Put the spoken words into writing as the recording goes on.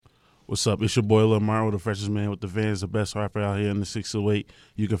What's up? It's your boy Lil Maro, the freshest man with the Vans, the best rapper out here in the 608.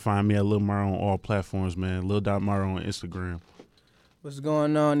 You can find me at Lil Maro on all platforms, man. Lil.Maro on Instagram. What's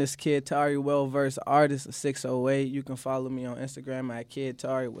going on? This Kid Tari, well-versed artist of 608. You can follow me on Instagram at Kid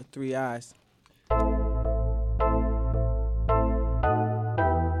Tari with 3 eyes.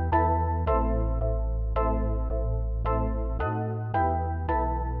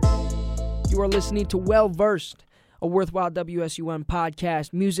 You are listening to Well Versed, a worthwhile WSUM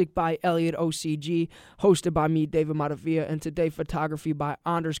podcast, music by Elliot OCG, hosted by me, David Matavia, and today photography by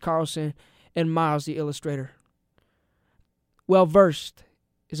Anders Carlson and Miles the Illustrator. Well Versed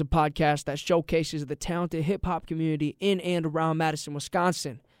is a podcast that showcases the talented hip-hop community in and around Madison,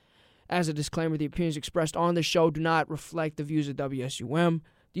 Wisconsin. As a disclaimer, the opinions expressed on the show do not reflect the views of WSUM,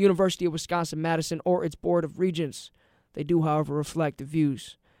 the University of Wisconsin-Madison, or its Board of Regents. They do, however, reflect the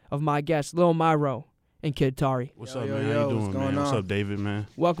views of my guests, Lil Maro and Kid Tari. What's up, man? How you doing, man? What's up, David, man?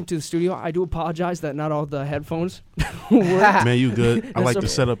 Welcome to the studio. I do apologize that not all the headphones work. Man, you good. I like the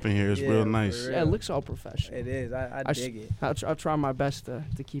setup in here. It's real nice. Yeah, it looks all professional. It is. I dig it. I'll try my best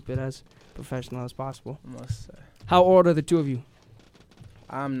to keep it as professional as possible. Must say. How old are the two of you?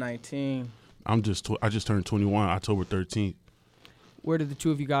 I'm 19. I just turned 21 October 13th. Where did the two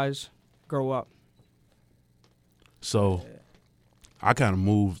of you guys grow up? So I kind of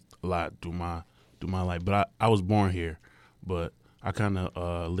moved a lot through my life, but I was born here, but I kind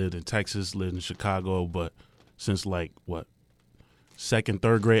of lived in Texas, lived in Chicago, but since second,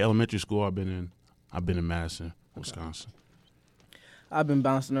 third grade elementary school, I've been in Madison, Wisconsin. I've been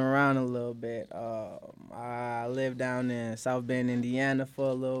bouncing around a little bit. I lived down in South Bend, Indiana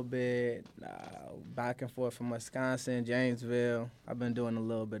for a little bit, back and forth from Wisconsin, Janesville. I've been doing a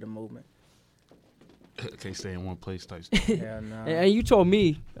little bit of movement. Can't stay in one place type Yeah, stuff. no. And you told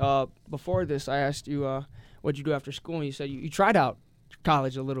me before this, I asked you what'd you do after school, and you said you tried out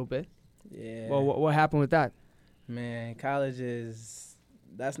college a little bit. Yeah. Well, what happened with that? Man,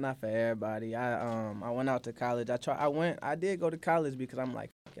 that's not for everybody. I went out to college. I did go to college because I'm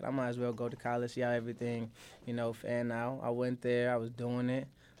like, fuck it, I might as well go to college, see how everything, fan out. I went there, I was doing it,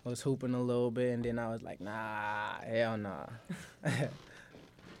 I was hooping a little bit, and then I was like, nah, hell nah.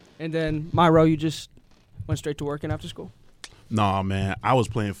 And then, Myro, you just went straight to working after school? Nah, man, I was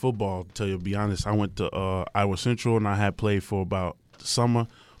playing football, to tell you, to be honest. I went to Iowa Central, and I had played for about the summer,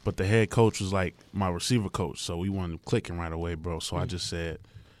 but the head coach was like my receiver coach, so we wasn't clicking right away, bro. So I just said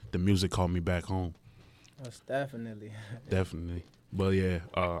the music called me back home. Most definitely. Definitely. But, yeah,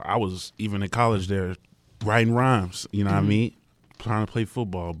 I was even in college there writing rhymes, you know what I mean, trying to play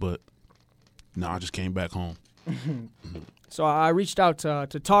football, but no, I just came back home. So I reached out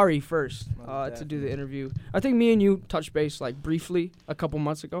to Tari first to do the interview. I think me and you touched base briefly a couple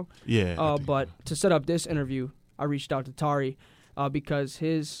months ago. Yeah. But to set up this interview, I reached out to Tari because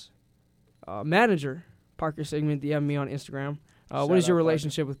his manager, Parker Sigmund, DM'd me on Instagram. What is your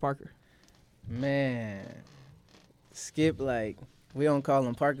relationship with Parker? Man, Skip, we don't call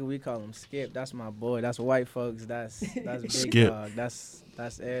him Parker, we call him Skip. That's my boy. That's white folks. That's big Skip. dog. That's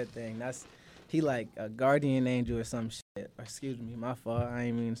everything. He like a guardian angel or some shit. Or, excuse me, my fault. I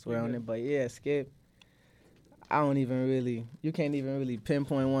ain't mean to swear on it. But yeah, Skip, you can't even really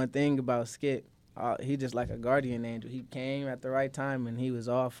pinpoint one thing about Skip. He just like a guardian angel. He came at the right time and he was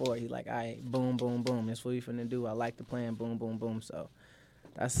all for it. He like, all right, boom, boom, boom. That's what we finna do. I like the plan, boom, boom, boom. So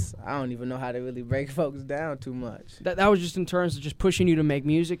I don't even know how to really break folks down too much. That was just in terms of just pushing you to make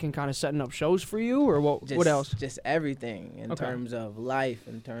music and kind of setting up shows for you, or what else? Just everything in terms of life,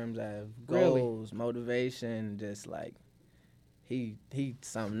 in terms of goals, motivation, just like he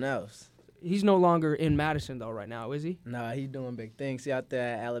something else. He's no longer in Madison though right now, is he? Nah, he's doing big things. He out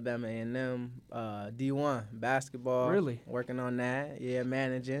there at Alabama A&M, D1 basketball. Really? Working on that. Yeah,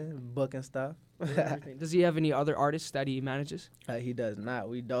 managing, booking stuff. Does he have any other artists that he manages? He does not.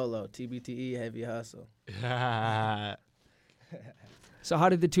 We dolo, TBTE, heavy hustle. So how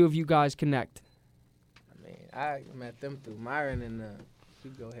did the two of you guys connect? I mean, I met them through Myron, and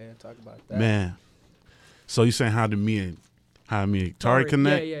you go ahead and talk about that. Man, so you saying how did me and Tari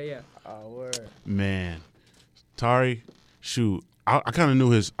connect? Yeah. Oh, word. Man, Tari, shoot, I kind of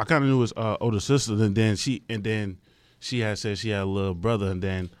knew his older sister, and then she had said she had a little brother, and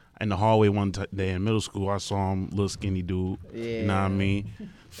then in the hallway one day in middle school, I saw him, little skinny dude. Yeah. You know what I mean?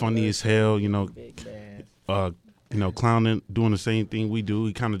 Funny as hell, clowning, doing the same thing we do.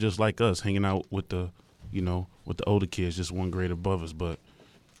 He kind of just like us, hanging out with the older kids, just one grade above us. But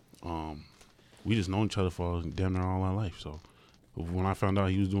we just known each other for damn near all our life. So when I found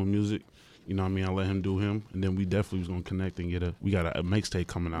out he was doing music, you know what I mean, I let him do him, and then we definitely was gonna connect and we got a mixtape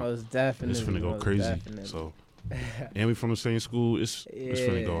coming out. Most definitely. It's finna go crazy. Definitely. So and we from the same school. It's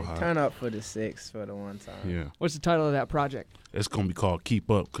finna go high. Turn up for the 6 for the one time. Yeah. What's the title of that project? It's gonna be called Keep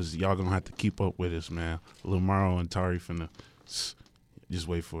Up because y'all gonna have to keep up with us, man. Lamaro and Tari finna just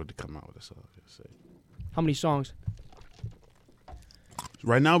wait for it to come out. That's all I gotta say. How many songs?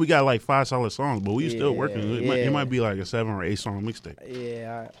 Right now we got like 5 solid songs, but we still working. Yeah. It might be like a 7 or 8 song mixtape.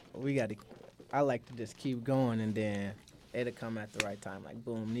 Yeah, we got to. I like to just keep going, and then it'll come at the right time. Like,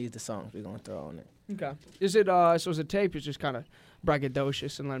 boom, these the songs we're gonna throw on it. Okay. Is it so? Is a tape? It's just kind of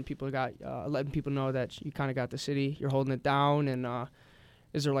braggadocious and letting people know that you kind of got the city, you're holding it down, and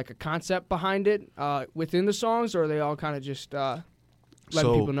is there like a concept behind it within the songs, or are they all kind of just letting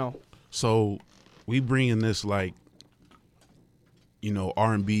people know? So we bring in this like,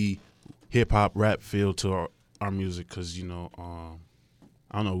 R&B, hip hop, rap feel to our music because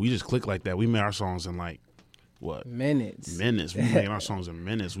I don't know, we just click like that. We made our songs in like what? Minutes. We made our songs in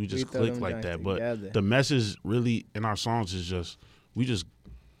minutes. We just click like that. But the message really in our songs is just we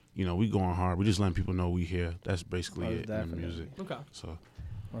going hard. We just letting people know we here. That's basically it in the music. Okay. So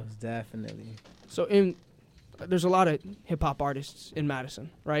most definitely. So there's a lot of hip hop artists in Madison,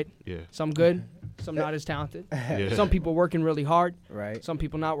 right? Yeah. Some good, some not as talented. Yeah. Some people working really hard. Right. Some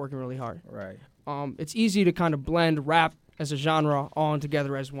people not working really hard. Right. It's easy to kind of blend rap as a genre all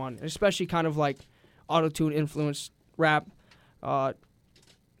together as one, especially kind of like auto-tune influenced rap,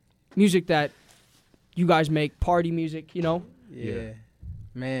 music that you guys make, party music, Yeah.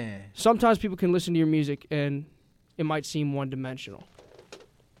 Man. Sometimes people can listen to your music and it might seem one-dimensional.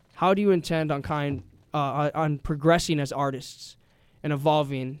 How do you intend on progressing as artists and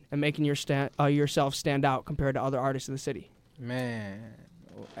evolving and making yourself stand out compared to other artists in the city? Man,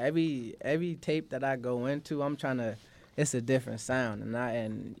 every tape that I go into, it's a different sound,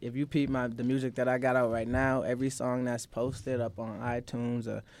 and if you peep the music that I got out right now, every song that's posted up on iTunes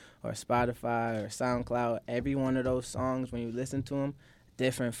or Spotify or SoundCloud, every one of those songs, when you listen to them,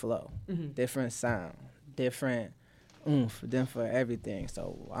 different flow, different sound, different oomph, different everything.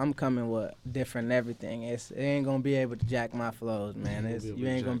 So I'm coming with different everything. It ain't gonna be able to jack my flows, man. You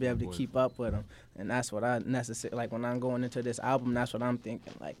ain't gonna be able to keep up with them, and that's what I necessarily like when I'm going into this album. That's what I'm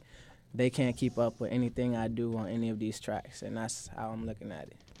thinking, like. They can't keep up with anything I do on any of these tracks, and that's how I'm looking at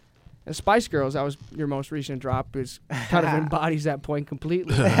it. And Spice Girls, that was your most recent drop, is kind of embodies that point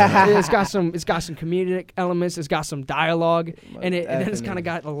completely. It's got some comedic elements. It's got some dialogue, and then it's kind of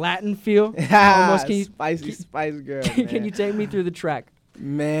got a Latin feel. Almost. Spice Girl. Can you take me through the track?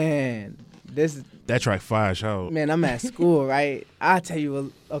 Man, that track fire, shout. Man, I'm at school, right? I'll tell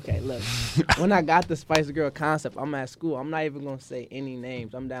you. Okay, look. When I got the Spice Girl concept, I'm at school. I'm not even gonna say any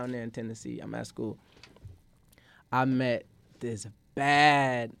names. I'm down there in Tennessee. I'm at school. I met this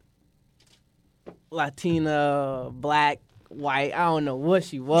bad Latina, black, white. I don't know what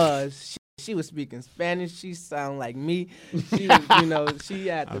she was. She was speaking Spanish. She sounded like me. She had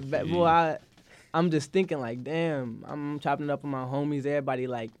the boy. I'm just thinking like, damn, I'm chopping it up with my homies. Everybody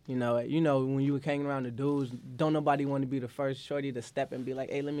like, when you were hanging around the dudes, don't nobody want to be the first shorty to step and be like,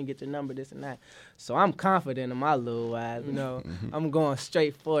 hey, let me get your number, this and that. So I'm confident in my little ass, I'm going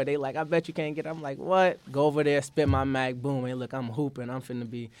straight for it. They like, I bet you can't get it. I'm like, what? Go over there, spit my Mac, boom, hey, look, I'm hooping. I'm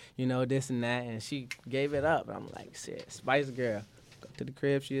finna be, this and that. And she gave it up. And I'm like, shit, Spice Girl. Go to the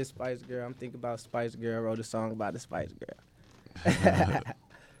crib, she is Spice Girl. I'm thinking about Spice Girl, wrote a song about the Spice Girl.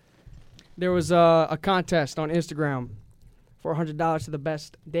 There was a contest on Instagram, $400 to the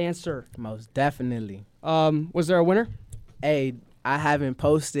best dancer. Most definitely. Was there a winner? Hey, I haven't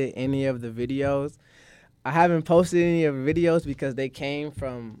posted any of the videos. Because they came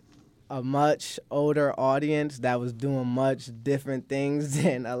from a much older audience that was doing much different things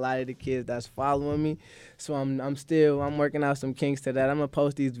than a lot of the kids that's following me. So I'm working out some kinks to that. I'm gonna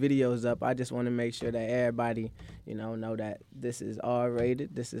post these videos up. I just want to make sure that everybody, know that this is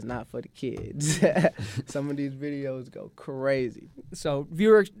R-rated. This is not for the kids. Some of these videos go crazy. So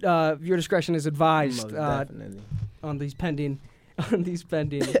viewer discretion is advised. Most definitely. On these pending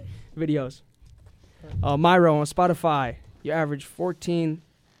videos. Myro on Spotify, you average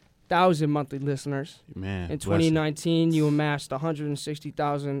 14,000 monthly listeners. Man, in 2019, you amassed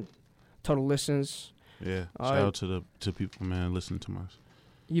 160,000 total listens. Yeah, shout out to people, man, listening to us.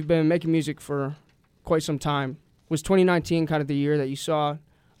 You've been making music for quite some time. Was 2019 kind of the year that you saw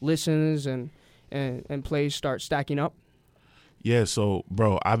listens and plays start stacking up? Yeah, so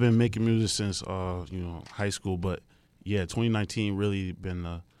bro, I've been making music since high school, but yeah, 2019 really been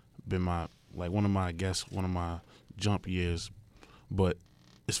my one of my jump years. But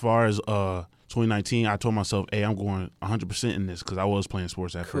as far as 2019, I told myself, hey, I'm going 100% in this because I was playing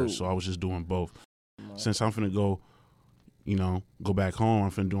sports at first, so I was just doing both. Since I'm finna go, go back home.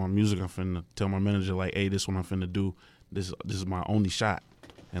 I'm finna do my music. I'm finna tell my manager like, hey, this is what I'm finna do. This is my only shot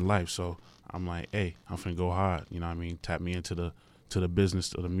in life. So I'm like, hey, I'm finna go hard. You know what I mean? Tap me into the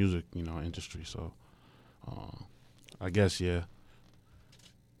business of the music, industry. So I guess, yeah.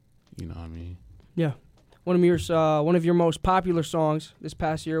 You know what I mean? Yeah. One of your most popular songs this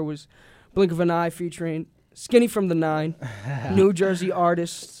past year was Blink of an Eye featuring Skinny from the Nine. New Jersey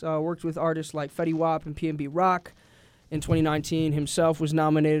artists, worked with artists like Fetty Wap and PNB Rock. In 2019, himself was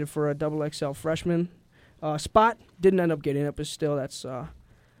nominated for a XXL freshman spot. Didn't end up getting it, but still, that's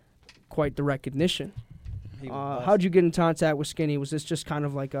quite the recognition. How'd you get in contact with Skinny? Was this just kind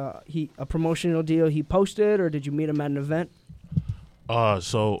of like a promotional deal he posted, or did you meet him at an event?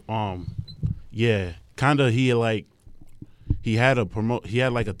 Yeah, kind of. He had a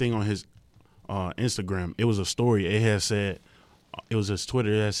thing on his Instagram. It was a story. It had said, it was his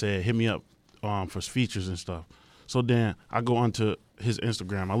Twitter that said, hit me up for features and stuff. So then I go onto his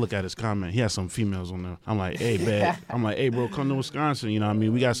Instagram. I look at his comment. He has some females on there. I'm like, hey, bad. I'm like, hey, bro, come to Wisconsin. You know what I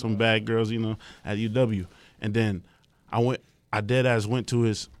mean? We got some bad girls, at UW. And then I dead ass went to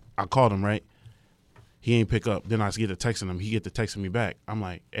his, I called him, right? He ain't pick up. Then I get to texting him. He get to texting me back. I'm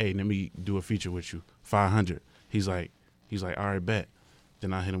like, hey, let me do a feature with you, 500. He's like, all right, bet.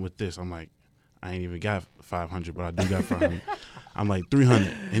 Then I hit him with this. I'm like, I ain't even got 500, but I do got 500. I'm like, 300.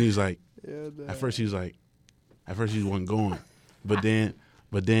 And he's like, at first he wasn't going. But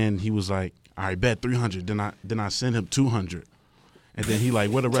then he was like, all right, bet 300. Then I sent him 200. And then he like,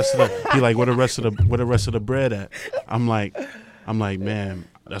 where the rest of the bread at? I'm like, man,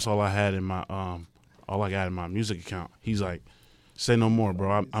 that's all I had in my all I got in my music account. He's like, say no more,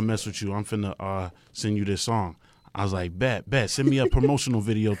 bro. I mess with you. I'm finna send you this song. I was like, bet. Send me a promotional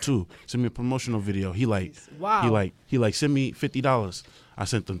video too. Send me a promotional video. He like, wow. He like, send me $50. I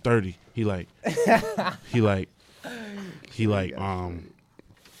sent them 30. He like,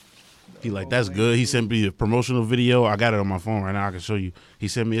 that's good. He sent me a promotional video. I got it on my phone right now. I can show you. He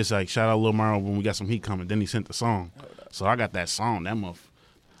sent me, it's like, shout out Lil Mario when we got some heat coming. Then he sent the song. So I got that song. That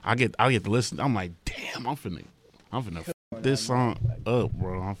I get to listen. I'm like, damn, I'm finna f this song up,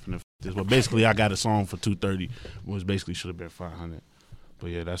 bro. I'm finna f this. But basically, I got a song for 230, which basically should have been 500. But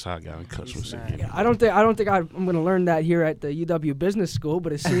yeah, that's how I got in touch with Skinny. Yeah, I don't think I'm gonna learn that here at the UW Business School,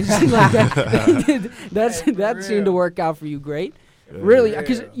 but it seems like that seemed to work out for you great. Really,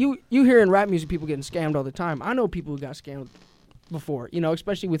 because you hear in rap music people getting scammed all the time. I know people who got scammed before,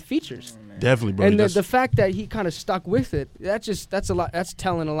 especially with features. Definitely, bro. And the fact that he kind of stuck with it, that's a lot. That's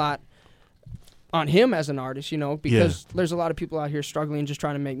telling a lot on him as an artist, because there's a lot of people out here struggling just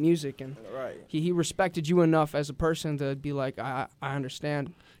trying to make music, and he respected you enough as a person to be like, I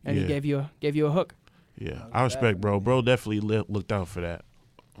understand, and he gave you a hook. Yeah, I respect, bro. Bro definitely looked out for that.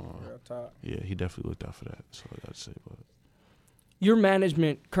 Real talk. Yeah, he definitely looked out for that. That's all I got to say about it. Your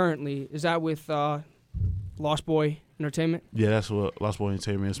management currently, is that with Lost Boy Entertainment? Yeah, that's what Lost Boy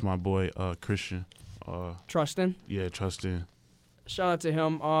Entertainment. It's my boy Christian. Trustin? Yeah, Trustin. Shout out to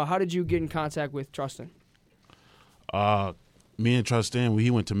him. How did you get in contact with Trustin? Me and Trustin, he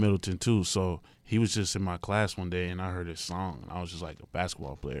went to Middleton too, so he was just in my class one day, and I heard his song, and I was just like a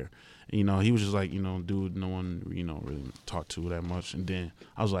basketball player. And, he was just like, dude, no one, really talked to that much. And then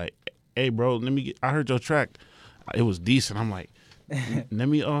I was like, hey, bro, I heard your track. It was decent. I'm like, let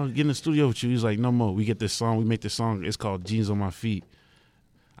me get in the studio with you. He's like, no more. We get this song. We make this song. It's called Jeans on My Feet.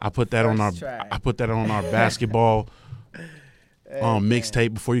 I put that on our basketball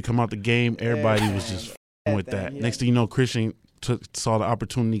mixtape before you come out the game. Everybody was just with that. Next thing you know, Christian saw the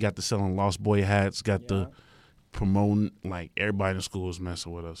opportunity, got to selling Lost Boy hats, got the promoting, like everybody in the school was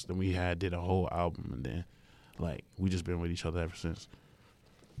messing with us. Then we did a whole album, and then we just been with each other ever since.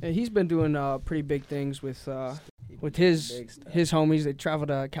 And he's been doing pretty big things with his homies. They traveled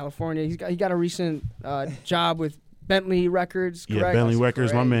to California. He got a recent job with Bentley Records. Correct? Yeah, Bentley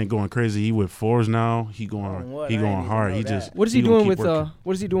Records. My man going crazy. He with Forbes now. He going hard. What is he doing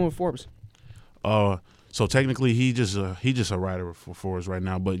with Forbes? So technically he just a writer for Forbes right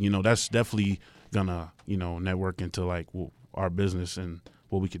now. But that's definitely gonna network into our business and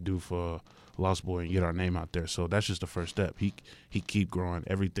what we could do for Lost Boy and get our name out there. So that's just the first step. He keep growing.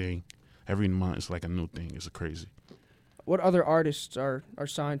 Everything, every month it's like a new thing. It's crazy. What other artists are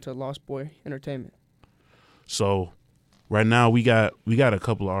signed to Lost Boy Entertainment? So right now we got a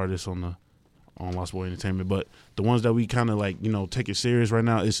couple of artists on Lost Boy Entertainment, but the ones that we kind of take it serious right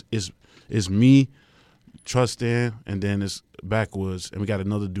now is me, Trustin, and then it's Backwoods, and we got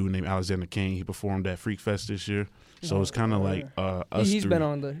another dude named Alexander King. He performed at Freak Fest this year. So it's kind of like us. He's been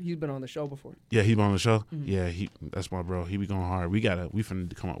on the show before. Yeah, he's been on the show. Mm-hmm. Yeah, that's my bro. He be going hard. We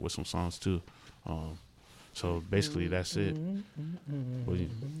finna come up with some songs too. So basically, that's it. What do you-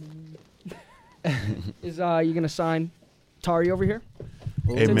 Is you gonna sign Tari over here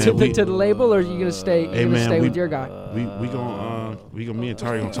Hey, to, man, to, we- to the label, or are you gonna stay? Hey, Gonna man, stay we- with your guy. Me and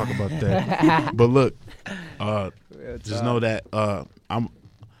Tari gonna talk about that. But look, just know that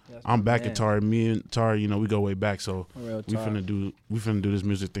I'm back at Tari. Me and Tari, we go way back, so Real we talk. finna do this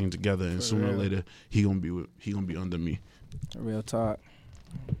music thing together, and For sooner or real. later he gonna be under me. Real talk.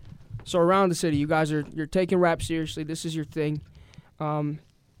 So around the city, you're taking rap seriously. This is your thing.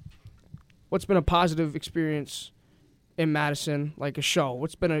 What's been a positive experience in Madison, like a show?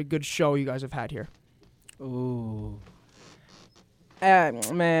 What's been a good show you guys have had here? Ooh.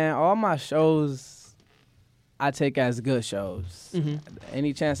 Man, all my shows I take as good shows. Mm-hmm.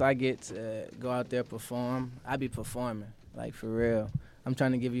 Any chance I get to go out there perform, I be performing. Like, for real. I'm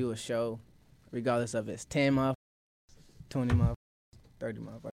trying to give you a show, regardless of it's 10 months, 20 months, 30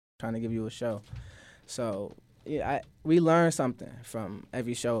 months. I'm trying to give you a show. So, yeah, we learn something from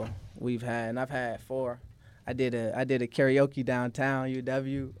every show we've had, and I've had 4. I did a karaoke downtown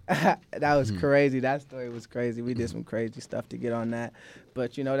UW. That was crazy. That story was crazy. We did some crazy stuff to get on that.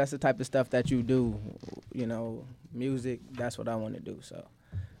 But, that's the type of stuff that you do. Music, that's what I want to do. So,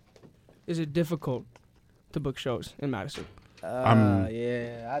 Is it difficult to book shows in Madison?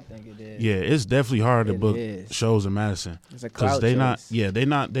 yeah, I think it is. Yeah, it's definitely hard to It book is. shows in Madison It's a because clout they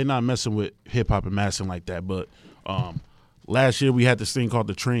chase. not messing with hip hop in Madison like that. But last year we had this thing called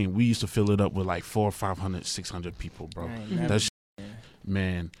the Train. We used to fill it up with like 400, 500, 600 people, bro. I ain't Mhm. never- That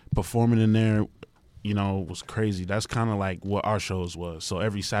man, performing in there, was crazy. That's kind of like what our shows was. So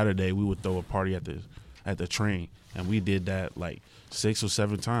every Saturday we would throw a party at the Train, and we did that like 6 or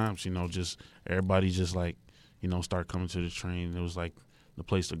 7 times. Just everybody just like, start coming to the Train. It was like the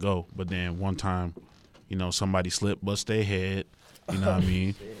place to go. But then one time, somebody slipped, bust their head. You know what I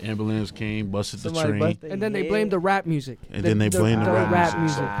mean? Ambulance came, busted Somebody the train. bust their And then they head. blamed the rap music. And then they blamed the rap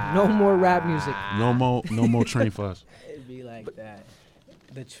music. No more rap music. No more Train for us. It'd be like that.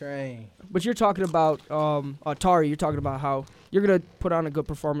 The Train. But you're talking about Tari. You're talking about how you're gonna put on a good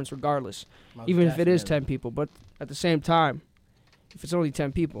performance regardless, Most even if it is definitely. 10 people. But at the same time, if it's only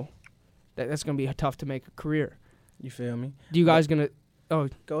 10 people, that's gonna be tough to make a career. You feel me? Do you guys gonna?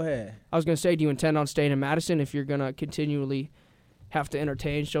 Go ahead. I was gonna say, do you intend on staying in Madison if you're gonna continually have to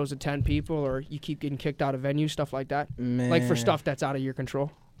entertain shows of 10 people, or you keep getting kicked out of venues, stuff like that? Man. Like for stuff that's out of your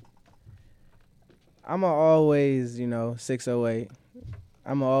control. I'ma always, 608.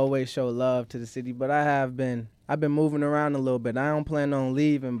 I'ma always show love to the city, but I've been moving around a little bit. I don't plan on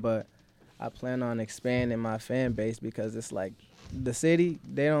leaving, but I plan on expanding my fan base because it's like the city,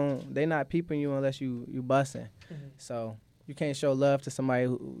 they not peeping you unless you busting. So you can't show love to somebody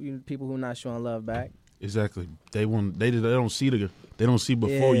people who not showing love back. Exactly. They don't see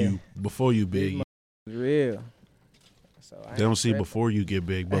before Yeah. you big. Real. So I They don't ain't see tripping. before you get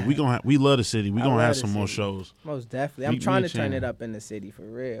big. But we love the city. We I gonna love have the some more city. shows. Most definitely. I'm Me trying to and turn Shannon. it up in the city for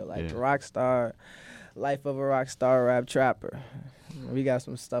real. Like Yeah. the rock star, life of a rock star rap trapper. We got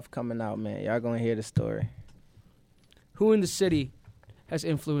some stuff coming out, man. Y'all gonna hear the story. Who in the city has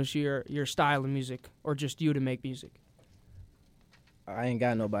influenced your style of music, or just you to make music? I ain't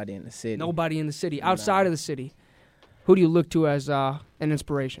got nobody in the city. Nobody in the city. Outside of the city, who do you look to as an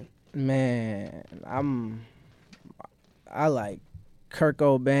inspiration? Man, I like Kurt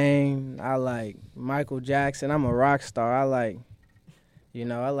Cobain. I like Michael Jackson. I'm a rock star. I like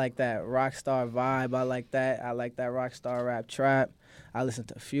that rock star vibe. I like that rock star rap trap. I listen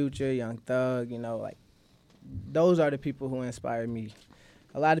to Future, Young Thug, those are the people who inspire me.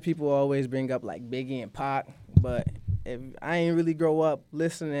 A lot of people always bring up like Biggie and Pac, but if I ain't really grow up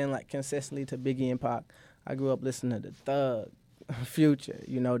listening like consistently to Biggie and Pac. I grew up listening to Thug, Future,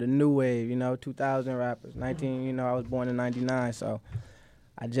 the new wave, 2000 rappers. I was born in 99, so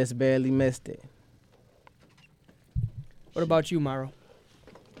I just barely missed it. What about you, Myro?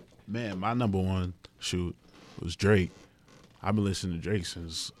 Man, my number one was Drake. I've been listening to Drake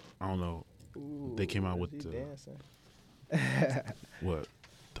since they came out with the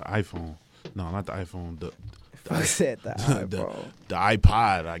iPhone. No, not the iPhone. Fuck said the iPhone. The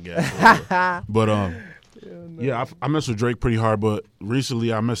iPod, I guess. But yeah, I mess with Drake pretty hard. But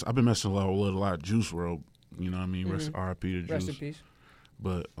recently, I've been messing with a lot of Juice WRLD. You know what I mean? R.I.P. to Rest in Juice. peace.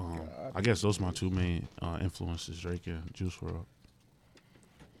 But I guess those are my two main influences, Drake and Juice WRLD.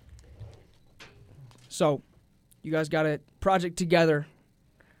 So, you guys got a project together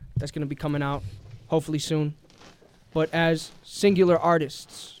that's going to be coming out hopefully soon. But as singular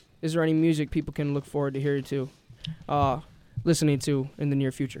artists, is there any music people can look forward to hearing listening to in the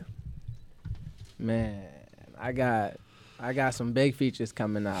near future? Man, I got I got some big features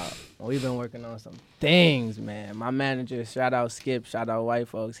coming out. We've been working on some things, man. My manager, shout out Skip, shout out White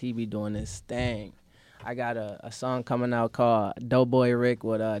Folks, he be doing this thing. I got a song coming out called Doughboy Rick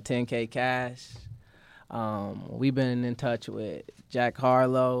with 10K Cash. We've been in touch with Jack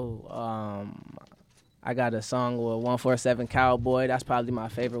Harlow. I got a song with 147 Cowboy. That's probably my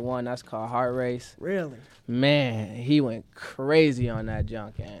favorite one. That's called Heart Race. Really? Man, he went crazy on that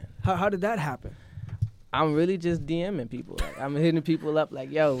junk. And How did that happen? I'm really just DMing people. Like, I'm hitting people up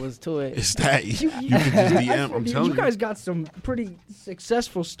like, yo, what's to it? It's that you can just DM. I'm telling You guys got some pretty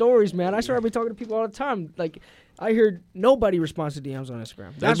successful stories, man. I swear I've been talking to people all the time. Like, I heard nobody responds to DMs on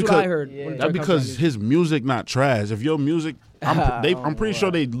Instagram. That's what I heard. Yeah. when it That's comes because to his music not trash. If your music, I'm pretty sure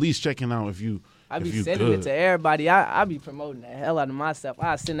wow. they at least checking out if you. I be if you sending good. it to everybody. I be promoting the hell out of myself.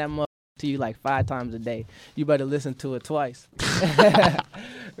 I send that mother to you like 5 times a day. You better listen to it twice.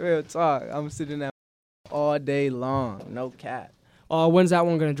 Real talk. I'm sitting there all day long. No cap. When's that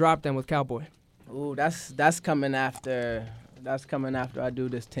one gonna drop then with Cowboy? Ooh, that's coming after. That's coming after I do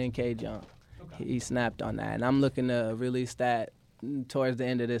this 10K jump. Okay. He snapped on that, and I'm looking to release that towards the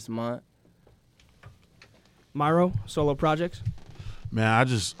end of this month. Myro, solo projects? Man,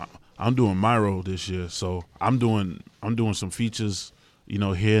 I'm doing Myro this year, so I'm doing some features,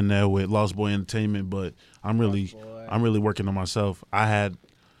 here and there with Lost Boy Entertainment, but I'm really working on myself. I had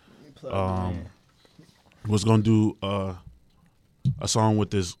was gonna do a song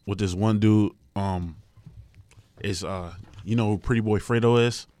with this one dude. It's who Pretty Boy Fredo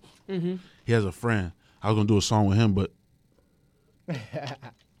is. Mm-hmm. He has a friend. I was gonna do a song with him, but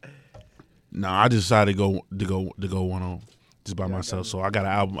no, I decided to go one on just by myself. So I got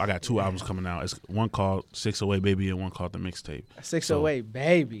an album. I got 2 albums coming out. It's one called 608 Baby and one called The Mixtape. 608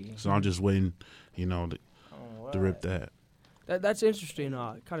 Baby. So I'm just waiting, to rip that. That's interesting.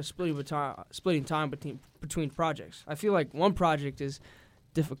 Kind of splitting time between projects. I feel like one project is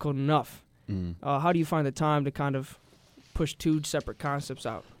difficult enough. How do you find the time to kind of push 2 separate concepts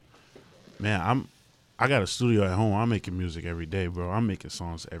out? Man, I got a studio at home. I'm making music every day, bro. I'm making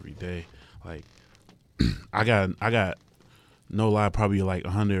songs every day. Like I got no lie, probably like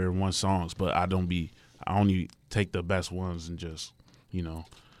 101 songs, but I only take the best ones and just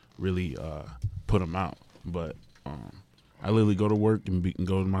really put them out. But I literally go to work and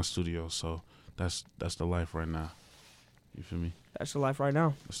go to my studio. So that's the life right now. You feel me? That's the life right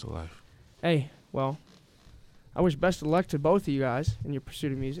now. That's the life. Hey, well, I wish best of luck to both of you guys in your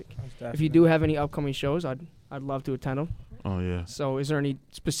pursuit of music. Definitely. If you do have any upcoming shows, I'd love to attend them. Oh yeah. So, is there any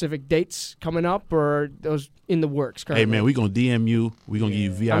specific dates coming up, or are those in the works currently? Hey man, we gonna DM you. We gonna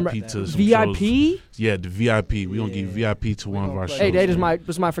give you VIP to some VIP? shows. Yeah, the VIP. We gonna give you VIP to one of our shows. Hey,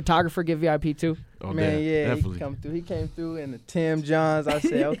 does my photographer get VIP too? Oh, Man, yeah, definitely. he come through. He came through in the Tim Johns. I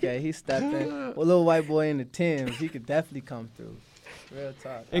said, okay, he stepped in. Well, little white boy in the Tims, he could definitely come through. Real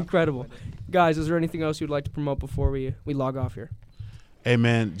talk. Incredible. Guys, is there anything else you'd like to promote before we log off here? Hey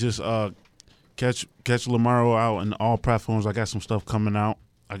man, just catch Lamaro out on all platforms. I got some stuff coming out.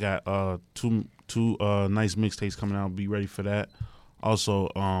 I got two nice mixtapes coming out. Be ready for that. Also,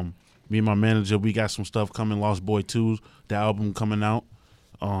 me and my manager, we got some stuff coming. Lost Boy 2, the album coming out.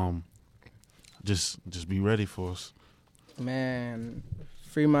 Just be ready for us. Man,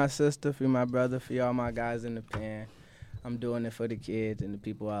 free my sister, free my brother, free all my guys in the pen. I'm doing it for the kids and the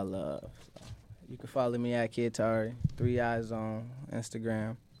people I love. So you can follow me at Kid Tari, 3 Eyes on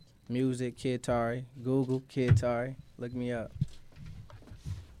Instagram. Music, Kid Tari. Google, Kid Tari. Look me up.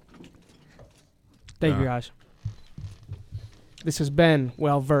 Thank you, guys. This has been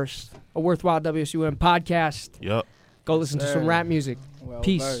Well Versed, a Worthwhile WSUM podcast. Yep. Go listen to some rap music. Well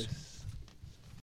Peace. versed.